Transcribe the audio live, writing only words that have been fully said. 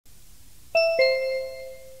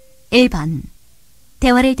1번.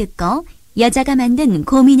 대화를 듣고 여자가 만든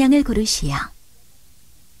곰인형을 고르시오.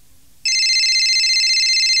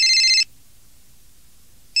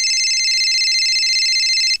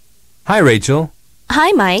 Hi, Rachel.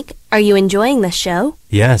 Hi, Mike. Are you enjoying the show?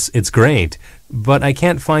 Yes, it's great, but I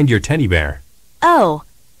can't find your teddy bear. Oh,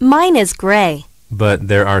 mine is gray. But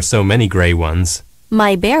there are so many gray ones.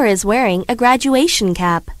 My bear is wearing a graduation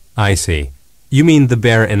cap. I see. You mean the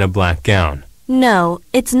bear in a black gown? No,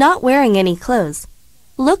 it's not wearing any clothes.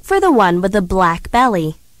 Look for the one with the black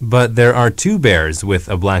belly. But there are two bears with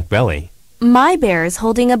a black belly. My bear is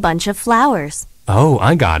holding a bunch of flowers. Oh,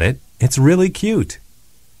 I got it. It's really cute.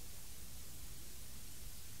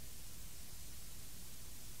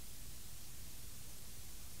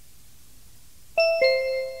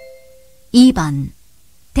 (2번)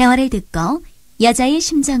 대화를 듣고 여자의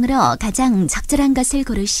심정으로 가장 적절한 것을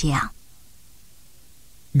고르시오.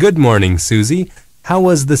 Good morning, Susie. How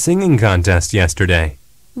was the singing contest yesterday?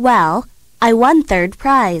 Well, I won third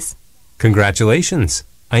prize. Congratulations.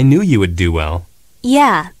 I knew you would do well.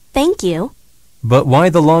 Yeah, thank you. But why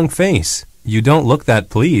the long face? You don't look that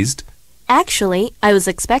pleased. Actually, I was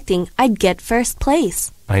expecting I'd get first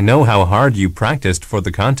place. I know how hard you practiced for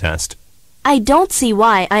the contest. I don't see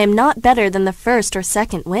why I am not better than the first or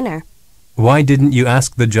second winner. Why didn't you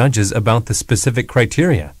ask the judges about the specific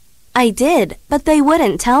criteria? I did, but they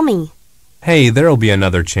wouldn't tell me. Hey, there'll be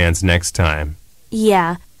another chance next time.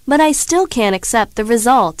 Yeah, but I still can't accept the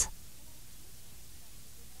result.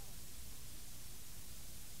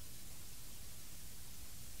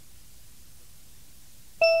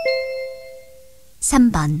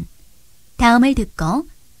 (3번) 다음을 듣고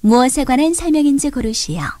무엇에 관한 설명인지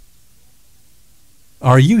고르시오.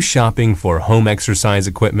 Are you shopping for home exercise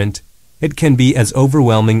equipment? It can be as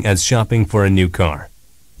overwhelming as shopping for a new car.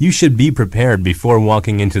 You should be prepared before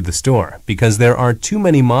walking into the store because there are too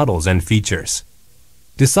many models and features.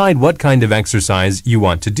 Decide what kind of exercise you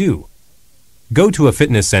want to do. Go to a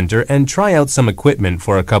fitness center and try out some equipment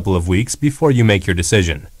for a couple of weeks before you make your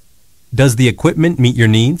decision. Does the equipment meet your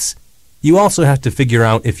needs? You also have to figure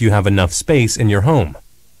out if you have enough space in your home.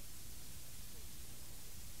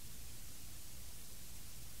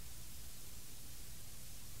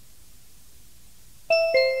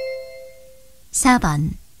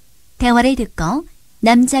 (4번) 대화를 듣고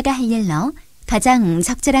남자가 할 일로 가장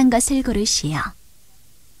적절한 것을 고르시오.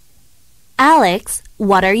 Alex,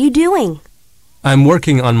 what are you doing? I'm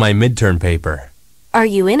working on my midterm paper. Are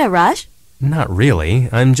you in a rush? Not really.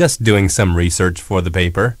 I'm just doing some research for the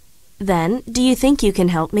paper. Then, do you think you can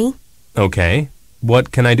help me? Okay.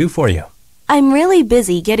 What can I do for you? I'm really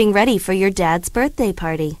busy getting ready for your dad's birthday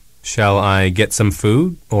party. Shall I get some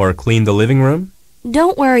food or clean the living room?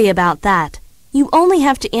 Don't worry about that. You only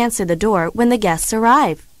have to answer the door when the guests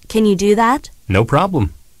arrive. Can you do that? No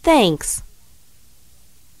problem. Thanks.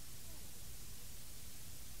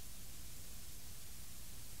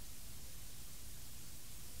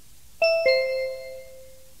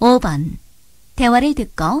 (5번) 대화를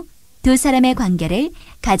듣고 두 사람의 관계를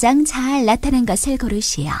가장 잘 나타낸 것을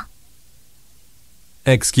고르시오.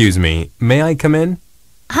 Excuse me, may I come in?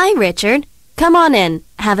 Hi, Richard. Come on in.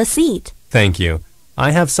 Have a seat. Thank you.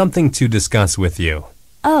 I have something to discuss with you.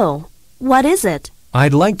 Oh, what is it?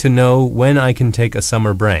 I'd like to know when I can take a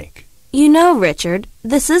summer break. You know, Richard,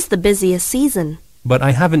 this is the busiest season. But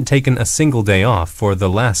I haven't taken a single day off for the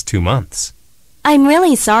last 2 months. I'm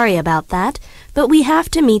really sorry about that, but we have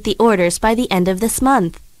to meet the orders by the end of this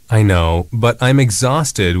month. I know, but I'm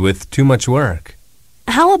exhausted with too much work.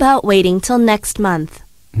 How about waiting till next month?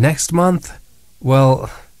 Next month? Well,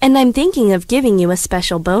 And I'm thinking of giving you a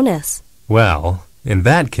special bonus. in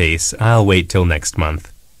that case, I'll wait till next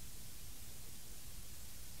month.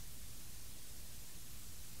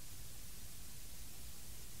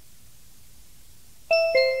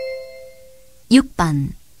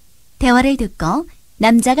 (6번) 대화를 듣고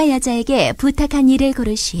남자가 여자에게 부탁한 일을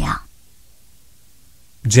고르시오.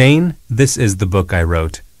 Jane, this is the book I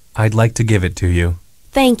wrote. I'd like to give it to you.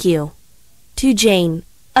 Thank you. To Jane,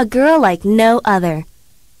 a girl like no other.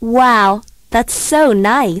 Wow, that's so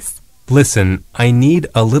nice. Listen, I need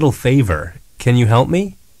a little favor. Can you help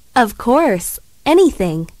me? Of course,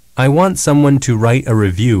 anything. I want someone to write a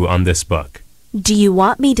review on this book. Do you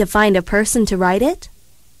want me to find a person to write it?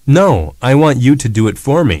 No, I want you to do it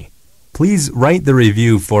for me. Please write the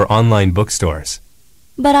review for online bookstores.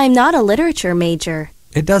 But I'm not a literature major.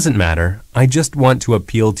 It doesn't matter. I just want to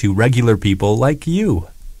appeal to regular people like you.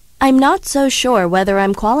 I'm not so sure whether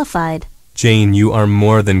I'm qualified. Jane, you are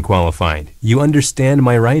more than qualified. You understand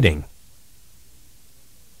my writing.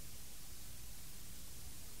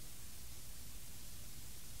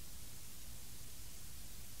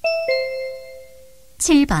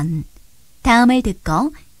 7번. 다음을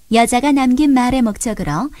듣고 여자가 남긴 말의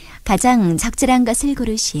목적으로 가장 적절한 것을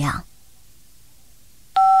고르시오.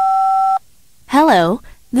 Hello,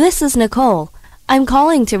 this is Nicole. I'm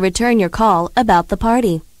calling to return your call about the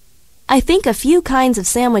party. I think a few kinds of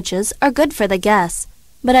sandwiches are good for the guests,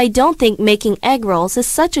 but I don't think making egg rolls is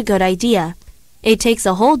such a good idea. It takes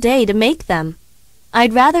a whole day to make them.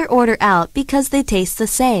 I'd rather order out because they taste the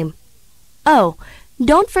same. Oh,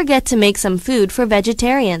 don't forget to make some food for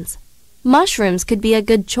vegetarians. Mushrooms could be a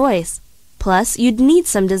good choice. Plus, you'd need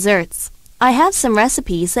some desserts. I have some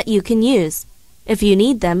recipes that you can use. If you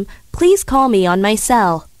need them, please call me on my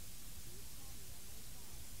cell.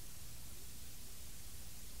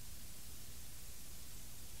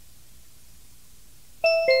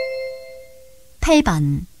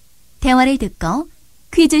 (8번) 대화를 듣고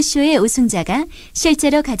퀴즈쇼의 우승자가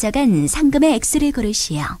실제로 가져간 상금의 액수를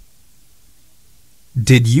고르시오.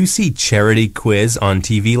 Did you see Charity Quiz on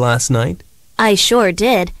TV last night? I sure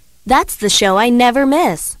did. That's the show I never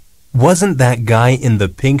miss. Wasn't that guy in the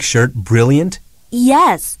pink shirt brilliant?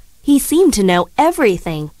 Yes, he seemed to know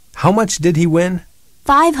everything. How much did he win?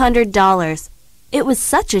 $500. It was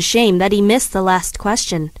such a shame that he missed the last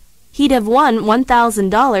question. He'd have won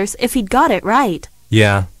 $1,000 if he'd got it right.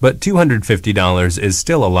 Yeah, but $250 is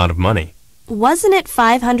still a lot of money. Wasn't it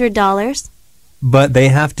 $500? But they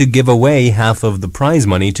have to give away half of the prize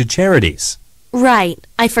money to charities. Right,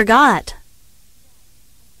 I forgot.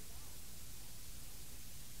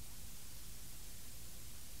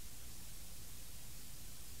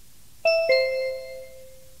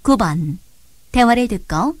 (9번) 대화를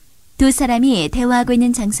듣고 두 사람이 대화하고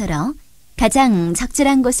있는 장소로 가장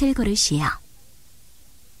적절한 곳을 고르시오.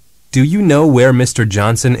 Do you know where Mr.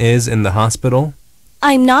 Johnson is in the hospital?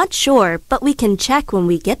 I'm not sure, but we can check when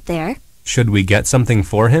we get there. Should we get something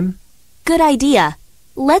for him? Good idea.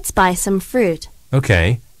 Let's buy some fruit.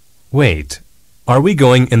 Okay. Wait. Are we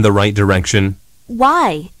going in the right direction?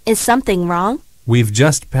 Why? Is something wrong? We've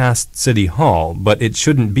just passed City Hall, but it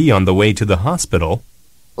shouldn't be on the way to the hospital.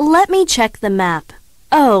 Let me check the map.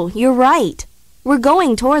 Oh, you're right. We're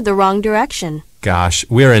going toward the wrong direction. Gosh,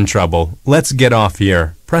 we're in trouble. Let's get off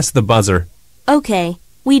here. Press the buzzer. Okay,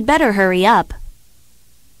 we'd better hurry up.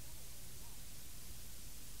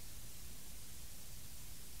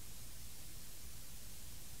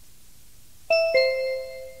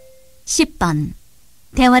 (10번)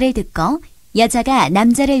 대화를 듣고 여자가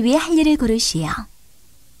남자를 위해 할 일을 고르시오.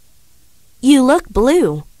 You look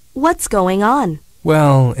blue. What's going on?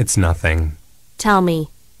 Well, it's nothing. Tell me,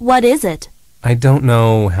 what is it? I don't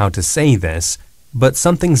know how to say this, but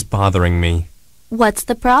something's bothering me. What's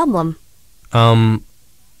the problem?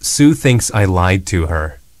 Sue thinks I lied to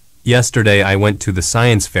her. Yesterday I went to the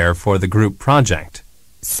science fair for the group project.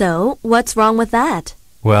 So, what's wrong with that?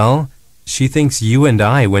 Well, she thinks you and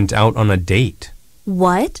I went out on a date.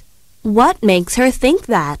 What? What makes her think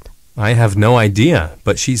that? I have no idea,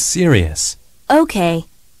 but she's serious. Okay,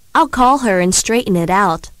 I'll call her and straighten it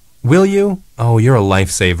out. Will you? Oh, you're a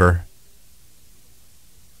lifesaver.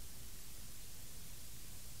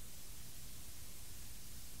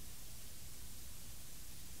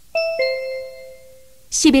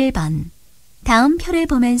 (11번) 다음 표를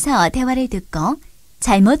보면서 대화를 듣고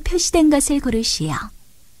잘못 표시된 것을 고르시오.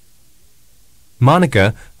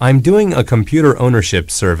 Monica, I'm doing a computer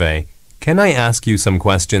ownership survey. Can I ask you some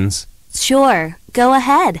questions? Sure, go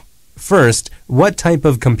ahead. First, what type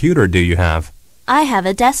of computer do you have? I have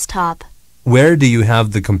a desktop. Where do you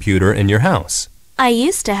have the computer in your house? I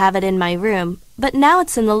used to have it in my room, but now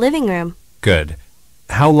it's in the living room. Good.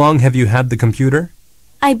 How long have you had the computer?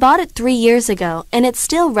 I bought it 3 years ago, and it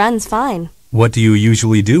still runs fine. What do you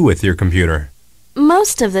usually do with your computer?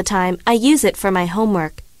 Most of the time, I use it for my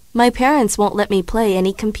homework. My parents won't let me play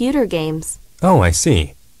any computer games. Oh, I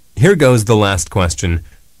see. Here goes the last question.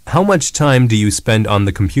 How much time do you spend on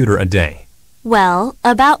the computer a day? Well,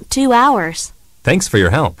 about 2 hours. Thanks for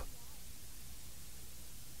your help.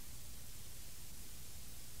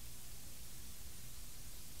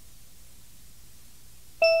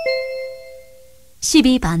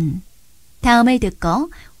 (12번) 다음을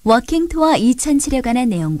듣고 워킹 투어 2007에 관한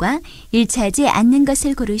내용과 일치하지 않는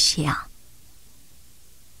것을 고르시오.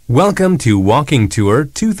 Welcome to Walking Tour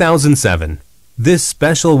 2007. This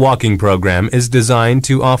special walking program is designed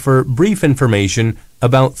to offer brief information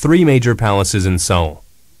about 3 major palaces in Seoul.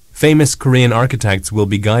 Famous Korean architects will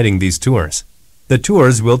be guiding these tours. The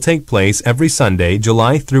tours will take place every Sunday,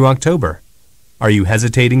 July through October. Are you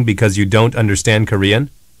hesitating because you don't understand Korean?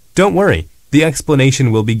 Don't worry. The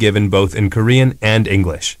explanation will be given both in Korean and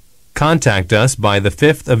English. Contact us by the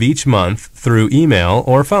 5th of each month through email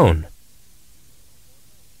or phone.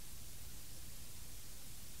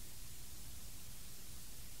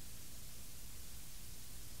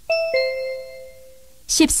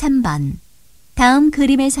 13번. 다음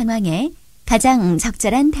그림의 상황에 가장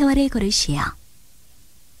적절한 대화를 고르시오.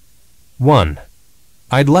 1.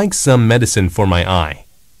 I'd like some medicine for my eye.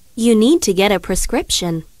 You need to get a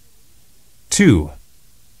prescription. 2.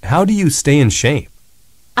 How do you stay in shape?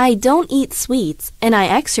 I don't eat sweets and I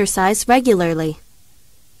exercise regularly.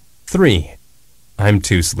 3. I'm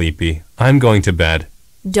too sleepy. I'm going to bed.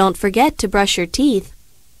 Don't forget to brush your teeth.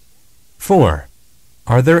 4.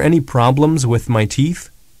 Are there any problems with my teeth?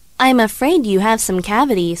 I'm afraid you have some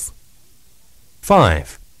cavities.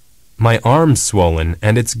 5. My arm's swollen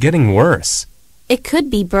and it's getting worse. It could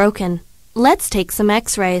be broken. Let's take some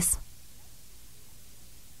x-rays.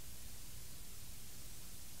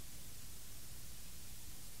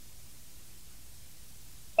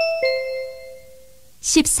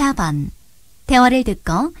 (14번) 대화를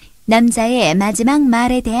듣고 남자의 마지막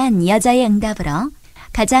말에 대한 여자의 응답으로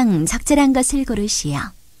가장 적절한 것을 고르시오.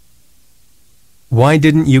 Why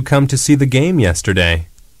didn't you come to see the game yesterday?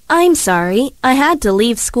 I'm sorry. I had to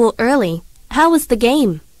leave school early. How was the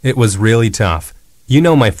game? It was really tough. You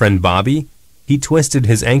know my friend Bobby? He twisted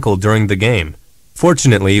his ankle during the game.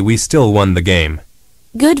 Fortunately, we still won the game.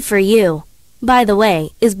 Good for you. By the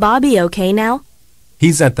way, is Bobby okay now?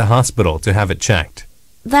 He's at the hospital to have it checked.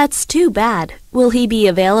 That's too bad. Will he be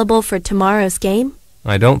available for tomorrow's game?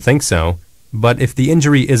 I don't think so, but if the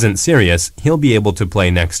injury isn't serious, he'll be able to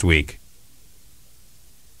play next week.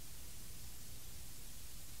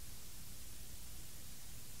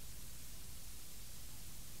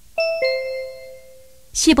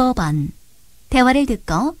 15번. 대화를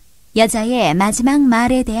듣고 여자의 마지막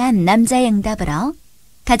말에 대한 남자의 응답으로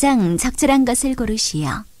가장 적절한 것을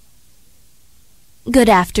고르시오.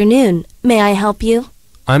 Good afternoon. May I help you?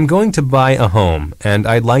 I'm going to buy a home, and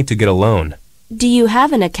I'd like to get a loan. Do you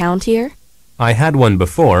have an account here? I had one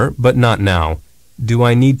before, but not now. Do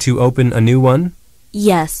I need to open a new one?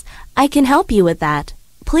 Yes, I can help you with that.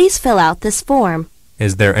 Please fill out this form.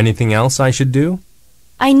 Is there anything else I should do?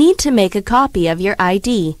 I need to make a copy of your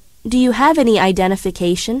ID. Do you have any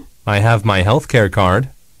identification? I have my healthcare card.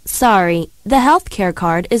 Sorry, the healthcare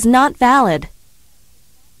card is not valid.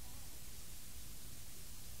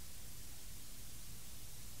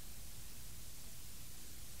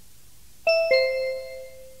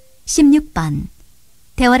 (16번)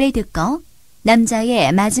 대화를 듣고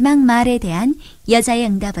남자의 마지막 말에 대한 여자의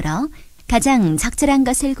응답으로 가장 적절한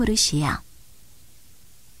것을 고르시오.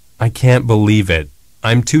 I can't believe it.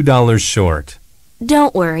 I'm $2 short.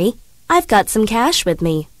 Don't worry. I've got some cash with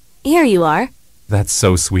me. Here you are. That's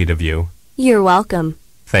so sweet of you. You're welcome.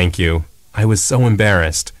 Thank you. I was so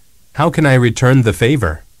embarrassed. How can I return the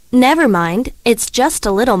favor? Never mind. It's just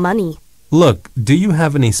a little money. Look, do you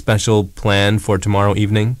have any special plan for tomorrow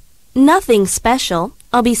evening? Nothing special.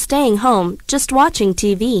 I'll be staying home, just watching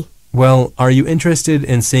TV. Well, are you interested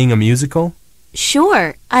in seeing a musical?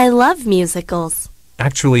 Sure. I love musicals.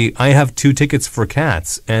 Actually, I have 2 tickets for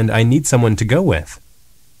Cats, and I need someone to go with.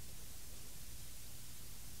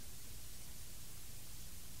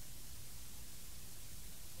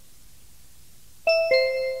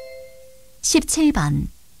 (17번)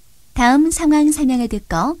 다음 상황 설명을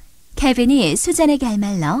듣고 케빈이 수잔에게 할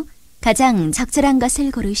말로 가장 적절한 것을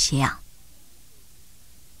고르시오.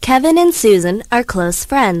 Kevin and Susan are close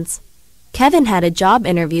friends. Kevin had a job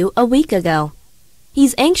interview a week ago.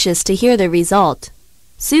 He's anxious to hear the result.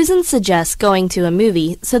 Susan suggests going to a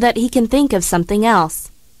movie so that he can think of something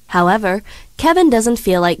else. However, Kevin doesn't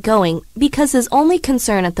feel like going because his only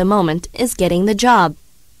concern at the moment is getting the job.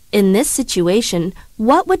 In this situation,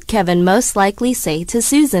 what would Kevin most likely say to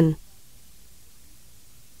Susan?